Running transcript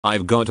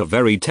I've got a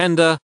very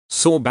tender,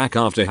 sore back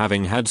after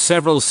having had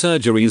several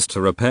surgeries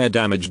to repair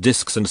damaged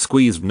discs and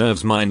squeezed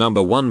nerves. My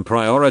number one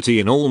priority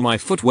in all my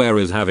footwear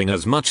is having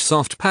as much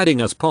soft padding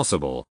as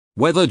possible,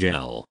 whether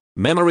gel,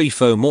 memory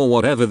foam or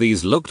whatever.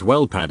 These looked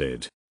well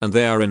padded, and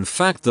they are in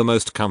fact the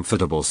most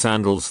comfortable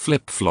sandals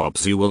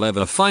flip-flops you will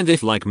ever find.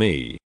 If like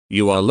me,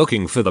 you are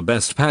looking for the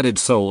best padded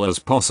sole as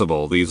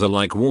possible, these are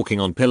like walking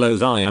on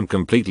pillows. I am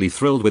completely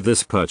thrilled with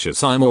this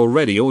purchase. I'm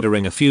already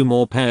ordering a few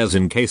more pairs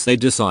in case they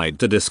decide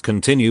to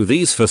discontinue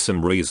these for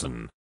some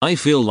reason. I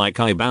feel like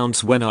I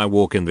bounce when I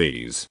walk in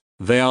these.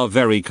 They are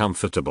very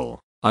comfortable.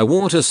 I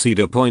wore to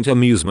Cedar Point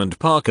Amusement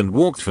Park and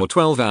walked for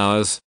 12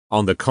 hours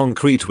on the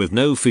concrete with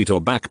no feet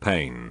or back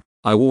pain.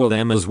 I wore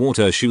them as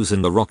water shoes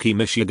in the rocky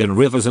Michigan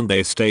rivers and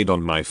they stayed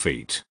on my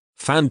feet.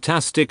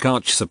 Fantastic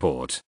arch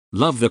support.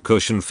 Love the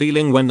cushion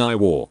feeling when I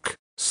walk.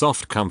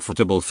 Soft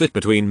comfortable fit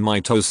between my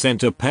toes.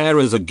 Sent a pair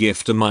as a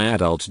gift to my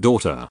adult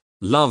daughter.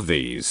 Love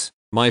these.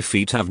 My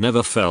feet have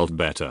never felt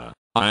better.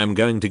 I am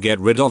going to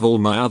get rid of all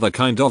my other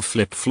kind of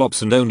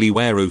flip-flops and only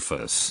wear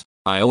OOFOS.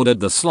 I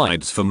ordered the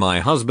slides for my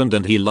husband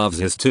and he loves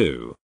his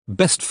too.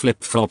 Best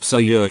flip-flops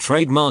are your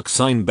trademark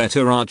sign.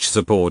 Better arch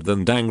support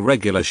than dang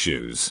regular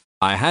shoes.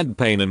 I had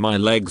pain in my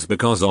legs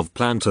because of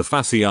plantar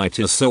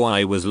fasciitis, so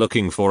I was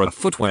looking for a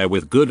footwear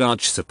with good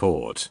arch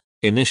support.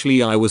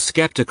 Initially I was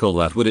skeptical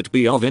that would it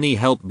be of any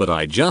help, but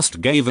I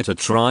just gave it a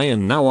try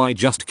and now I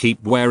just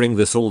keep wearing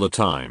this all the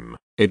time.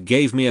 It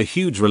gave me a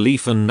huge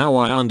relief and now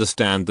I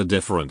understand the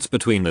difference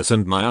between this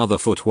and my other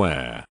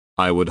footwear.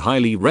 I would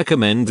highly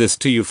recommend this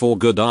to you for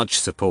good arch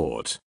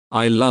support.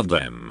 I love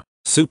them.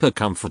 Super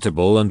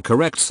comfortable and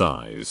correct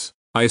size.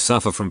 I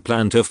suffer from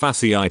plantar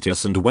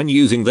fasciitis and when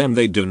using them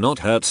they do not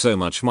hurt so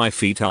much my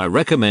feet. I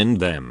recommend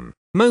them.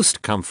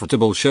 Most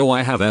comfortable shoe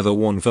I have ever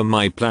worn for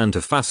my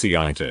plantar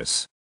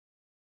fasciitis.